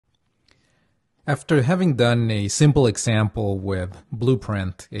After having done a simple example with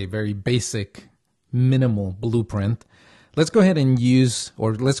Blueprint, a very basic, minimal blueprint, let's go ahead and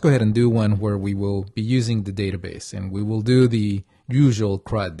do one where we will be using the database, and we will do the usual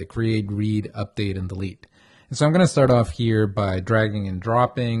CRUD, the create, read, update, and delete. And so I'm going to start off here by dragging and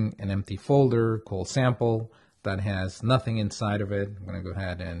dropping an empty folder called sample that has nothing inside of it. I'm going to go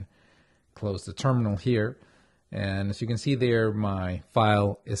ahead and close the terminal here. And as you can see there, my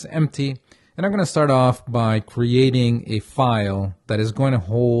file is empty. And I'm going to start off by creating a file that is going to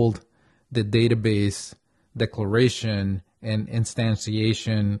hold the database declaration and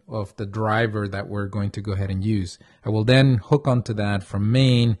instantiation of the driver that we're going to go ahead and use. I will then hook onto that from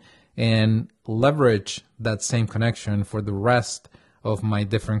main and leverage that same connection for the rest of my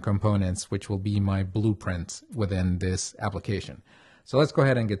different components, which will be my blueprints within this application. So let's go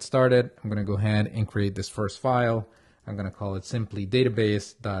ahead and get started. I'm going to go ahead and create this first file. I'm going to call it simply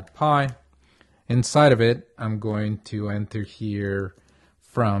database.py. Inside of it, I'm going to enter here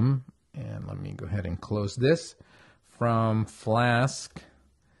from, and let me go ahead and close this, from Flask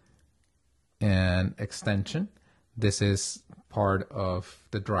and extension. This is part of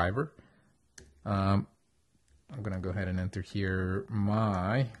the driver. I'm going to go ahead and enter here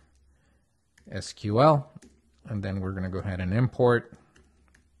MySQL, and then we're going to go ahead and import.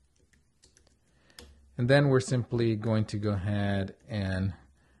 And then we're simply going to go ahead and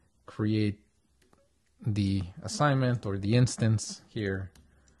create the assignment or the instance here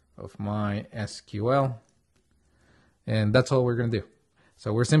of MySQL, and that's all we're going to do.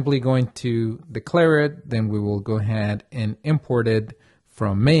 So we're simply going to declare it, then we will go ahead and import it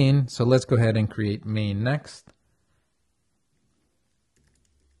from main. So let's go ahead and create main next.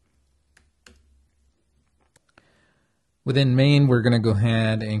 Within main, we're going to go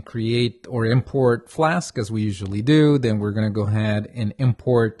ahead and create or import Flask as we usually do. Then we're going to go ahead and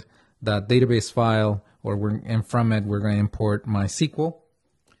import that database file, and from it, we're going to import MySQL.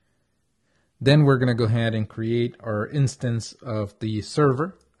 Then we're going to go ahead and create our instance of the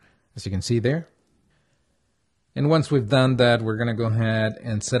server, as you can see there. And once we've done that, we're going to go ahead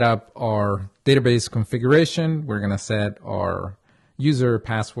and set up our database configuration. We're going to set our user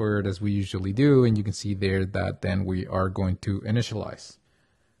password as we usually do, and you can see there that then we are going to initialize.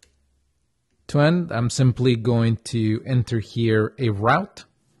 To end, I'm simply going to enter here a route.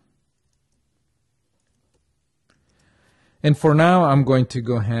 And for now, I'm going to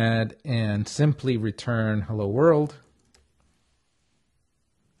go ahead and simply return hello world.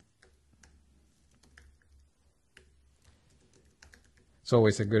 It's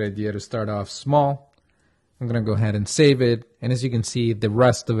always a good idea to start off small. I'm going to go ahead and save it. And as you can see, the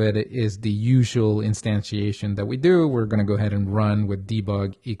rest of it is the usual instantiation that we do. We're going to go ahead and run with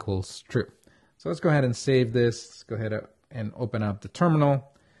debug equals true. So let's go ahead and save this. Let's go ahead and open up the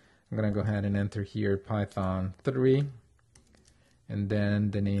terminal. I'm going to go ahead and enter here Python 3. And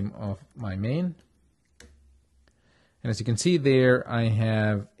then the name of my main. And as you can see there, I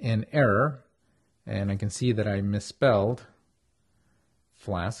have an error, and I can see that I misspelled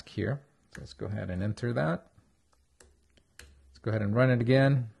Flask here. So let's go ahead and enter that. Let's go ahead and run it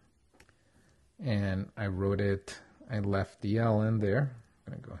again. And I left the L in there.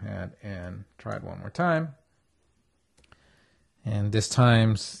 I'm going to go ahead and try it one more time. And this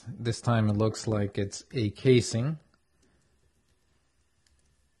time it looks like it's a casing.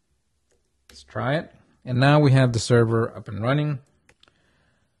 Let's try it. And now we have the server up and running.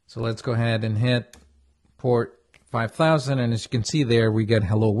 So let's go ahead and hit port 5000. And as you can see there, we get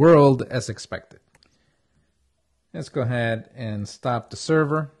hello world as expected. Let's go ahead and stop the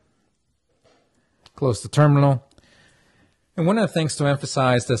server. Close the terminal. And one of the things to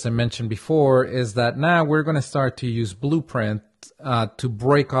emphasize, as I mentioned before, is that now we're going to start to use Blueprint to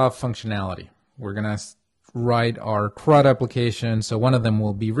break off functionality. We're going to write our CRUD application. So one of them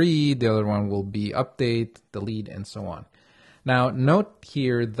will be read, the other one will be update, delete, and so on. Now note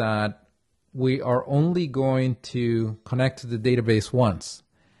here that we are only going to connect to the database once.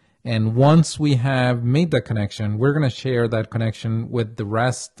 And once we have made that connection, we're going to share that connection with the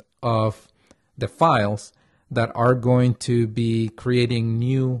rest of the files that are going to be creating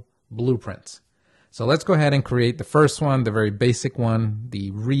new blueprints. So let's go ahead and create the first one, the very basic one,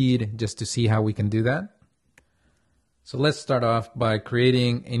 the read, just to see how we can do that. So let's start off by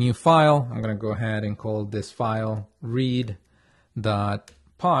creating a new file. I'm going to go ahead and call this file read.py.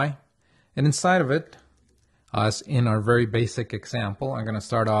 And inside of it, as in our very basic example, I'm going to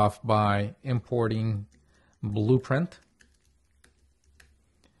start off by importing blueprint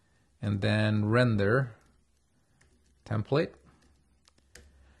and then render template.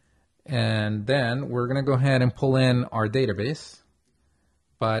 And then we're going to go ahead and pull in our database.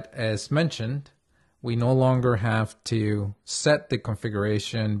 But as mentioned, we no longer have to set the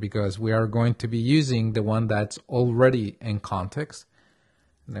configuration because we are going to be using the one that's already in context.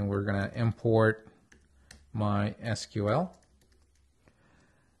 And then we're going to import MySQL.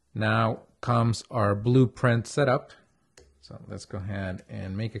 Now comes our blueprint setup. So let's go ahead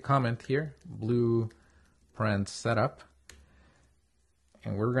and make a comment here, blueprint setup.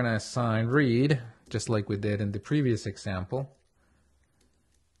 And we're going to assign read, just like we did in the previous example.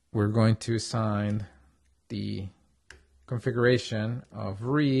 We're going to assign the configuration of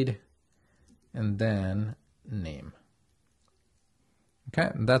read and then name. Okay,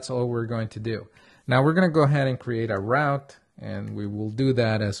 and that's all we're going to do. Now we're going to go ahead and create a route, and we will do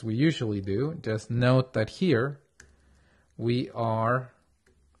that as we usually do. Just note that here we are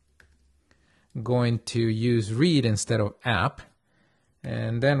going to use read instead of app,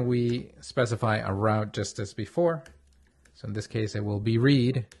 and then we specify a route just as before. So in this case it will be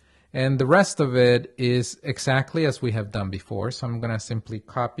read, and the rest of it is exactly as we have done before. So I'm going to simply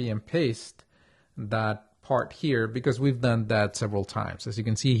copy and paste that part here because we've done that several times. As you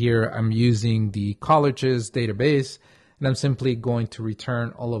can see here, I'm using the colleges database, and I'm simply going to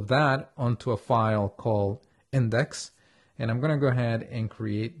return all of that onto a file called index. And I'm going to go ahead and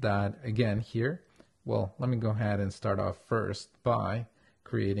create that again here. Well, let me go ahead and start off first by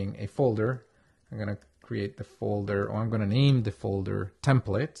creating a folder. I'm going to create the folder, or I'm going to name the folder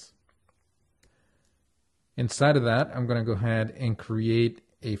templates. Inside of that, I'm going to go ahead and create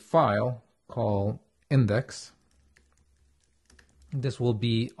a file called index. This will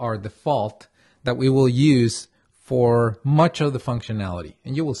be our default that we will use for much of the functionality,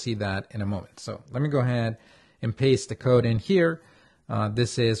 and you will see that in a moment. So let me go ahead and paste the code in here.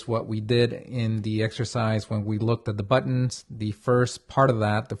 This is what we did in the exercise when we looked at the buttons. The first part of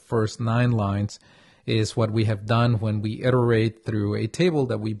that, the first 9 lines, is what we have done when we iterate through a table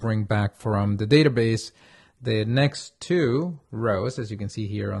that we bring back from the database. The next 2 rows, as you can see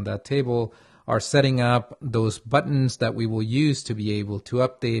here on that table, are setting up those buttons that we will use to be able to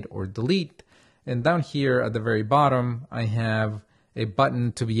update or delete. And down here at the very bottom, I have a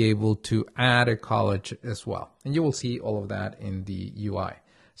button to be able to add a college as well. And you will see all of that in the UI.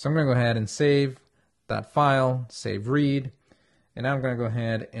 So I'm going to go ahead and save that file, save read. And now I'm going to go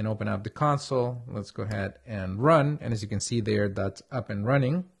ahead and open up the console. Let's go ahead and run. And as you can see there, that's up and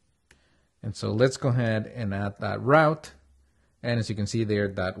running. And so let's go ahead and add that route. And as you can see there,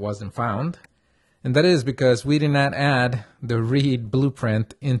 that wasn't found. And that is because we did not add the read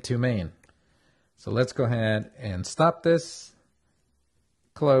blueprint into main. So let's go ahead and stop this,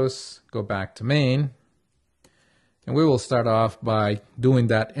 close, go back to main. And we will start off by doing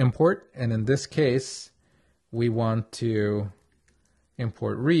that import. And in this case, we want to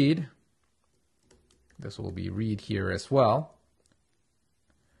import read. This will be read here as well.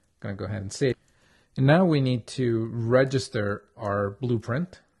 I'm going to go ahead and save. And now we need to register our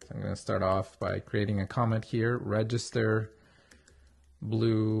blueprint. So I'm going to start off by creating a comment here, register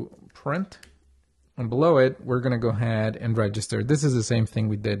blueprint. And below it, we're going to go ahead and register. This is the same thing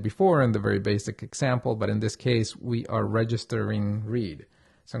we did before in the very basic example, but in this case, we are registering read.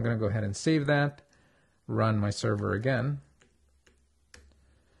 So I'm going to go ahead and save that, run my server again.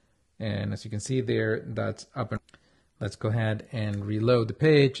 And as you can see there, that's up. Let's go ahead and reload the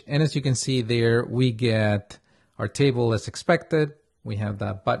page. And as you can see there, we get our table as expected. We have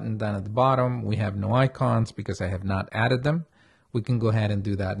that button down at the bottom. We have no icons because I have not added them. We can go ahead and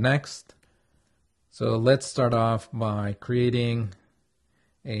do that next. So let's start off by creating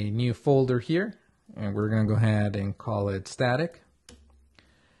a new folder here. And we're going to go ahead and call it static.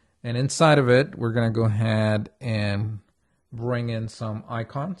 And inside of it, we're going to go ahead and bring in some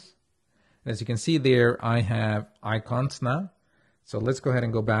icons. As you can see there, I have icons now. So let's go ahead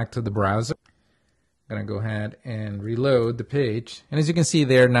and go back to the browser. I'm going to go ahead and reload the page. And as you can see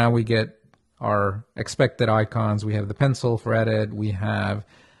there, now we get our expected icons. We have the pencil for edit, we have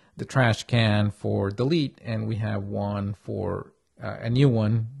the trash can for delete, and we have one for a new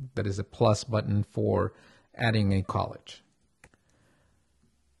one that is a plus button for adding a college.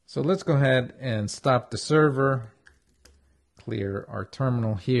 So let's go ahead and stop the server, clear our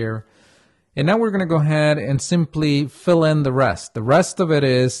terminal here. And now we're going to go ahead and simply fill in the rest. The rest of it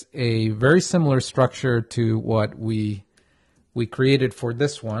is a very similar structure to what we created for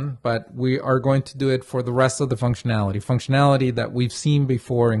this one, but we are going to do it for the rest of the functionality. Functionality that we've seen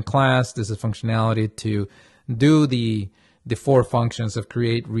before in class. This is functionality to do the 4 functions of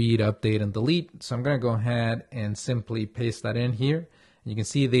create, read, update, and delete. So I'm going to go ahead and simply paste that in here. You can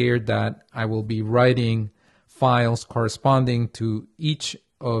see there that I will be writing files corresponding to each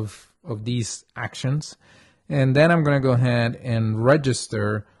of these actions. And then I'm going to go ahead and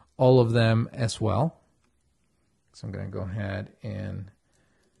register all of them as well. So I'm going to go ahead and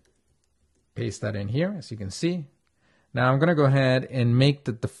paste that in here, as you can see. Now I'm going to go ahead and make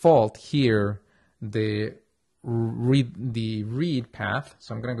the default here the read path.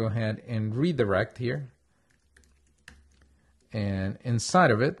 So I'm going to go ahead and redirect here. And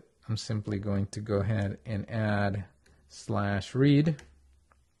inside of it, I'm simply going to go ahead and add /read.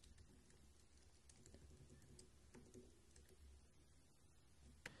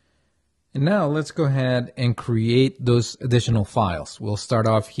 And now let's go ahead and create those additional files. We'll start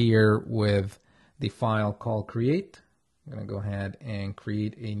off here with the file called create. I'm going to go ahead and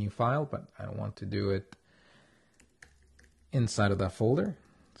create a new file, but I want to do it inside of that folder.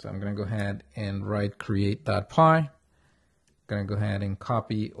 So I'm going to go ahead and write create.py. I'm going to go ahead and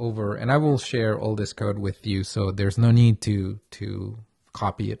copy over, and I will share all this code with you, so there's no need to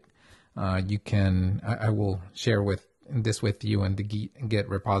copy it. I will share this with you in the Git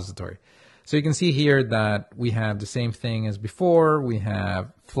repository. So you can see here that we have the same thing as before. We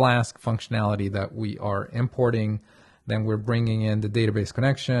have Flask functionality that we are importing. Then we're bringing in the database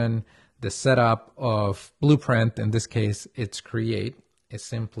connection, the setup of Blueprint. In this case, it's create. It's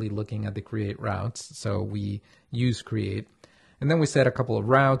simply looking at the create routes. So we use create. And then we set a couple of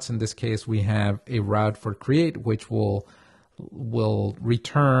routes. In this case, we have a route for create, which will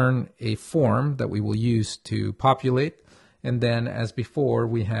return a form that we will use to populate. And then, as before,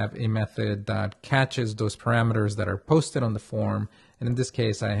 we have a method that catches those parameters that are posted on the form. And in this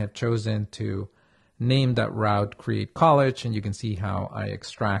case, I have chosen to name that route create college, and you can see how I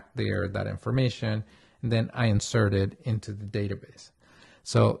extract there that information, and then I insert it into the database.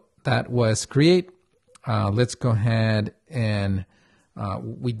 So that was create. Let's go ahead and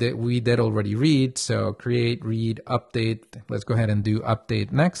we did already read. So create, read, update. Let's go ahead and do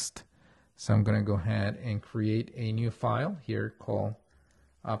update next. So I'm going to go ahead and create a new file here called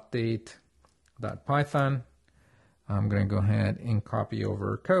update.python. I'm going to go ahead and copy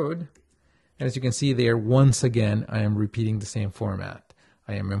over code. And as you can see there, once again, I am repeating the same format.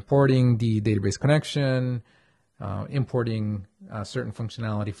 I am importing the database connection, importing certain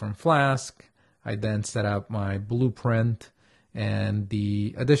functionality from Flask. I then set up my blueprint, and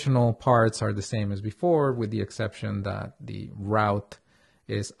the additional parts are the same as before, with the exception that the route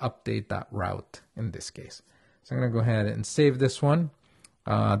is update.route in this case. So I'm going to go ahead and save this one.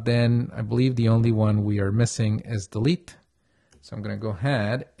 Then I believe the only one we are missing is delete. So I'm going to go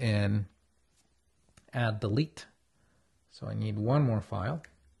ahead and add delete. So I need one more file,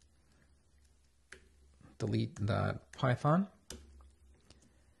 delete.python.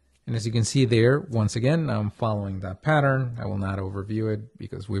 And as you can see there, once again, I'm following that pattern. I will not overview it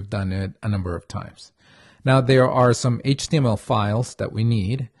because we've done it a number of times. Now there are some HTML files that we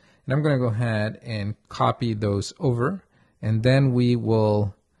need, and I'm going to go ahead and copy those over, and then we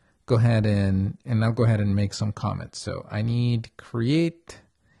will go ahead and I'll go ahead and make some comments. So I need create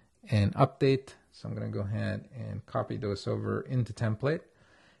and update. So I'm going to go ahead and copy those over into template.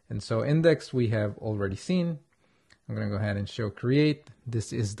 And so index we have already seen. I'm going to go ahead and show create.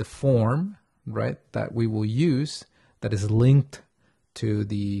 This is the form, right, that we will use that is linked to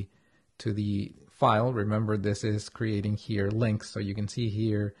the file. Remember, this is creating here links. So you can see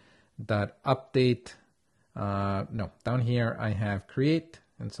here that update, down here I have create.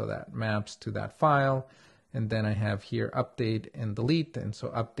 And so that maps to that file. And then I have here update and delete. And so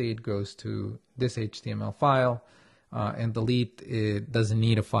update goes to this HTML file. And delete, it doesn't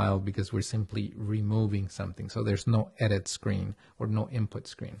need a file because we're simply removing something. So there's no edit screen or no input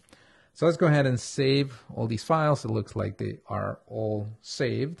screen. So let's go ahead and save all these files. It looks like they are all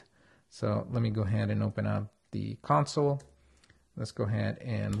saved. So let me go ahead and open up the console. Let's go ahead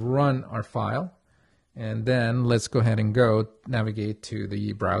and run our file. And then let's go ahead and navigate to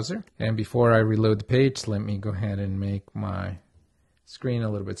the browser. And before I reload the page, let me go ahead and make my screen a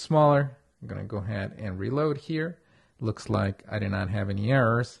little bit smaller. I'm going to go ahead and reload here. Looks like I did not have any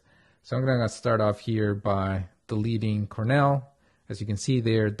errors. So I'm going to start off here by deleting Cornell. As you can see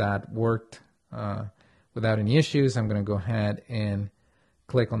there, that worked without any issues. I'm going to go ahead and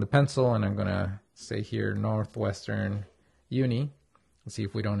click on the pencil, and I'm going to say here Northwestern Uni. Let's see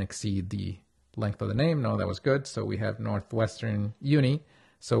if we don't exceed the length of the name. No, that was good. So we have Northwestern Uni.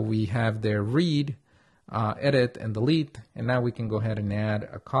 So we have their read, edit, and delete. And now we can go ahead and add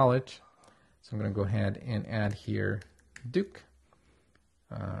a college. So I'm going to go ahead and add here Duke.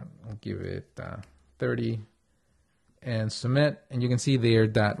 I'll give it 30 and submit. And you can see there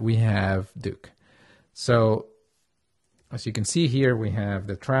that we have Duke. So as you can see here, we have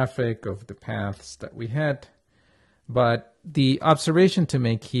the traffic of the paths that we had. But the observation to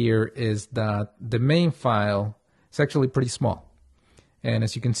make here is that the main file is actually pretty small. And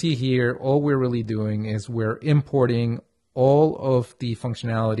as you can see here, all we're really doing is we're importing all of the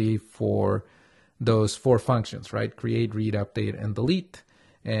functionality for those 4 functions, right? Create, read, update, and delete.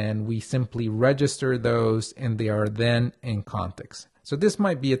 And we simply register those, and they are then in context. So this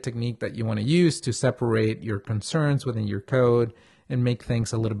might be a technique that you want to use to separate your concerns within your code and make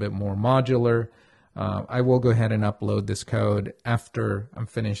things a little bit more modular. I will go ahead and upload this code after I'm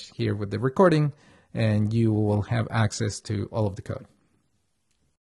finished here with the recording, and you will have access to all of the code.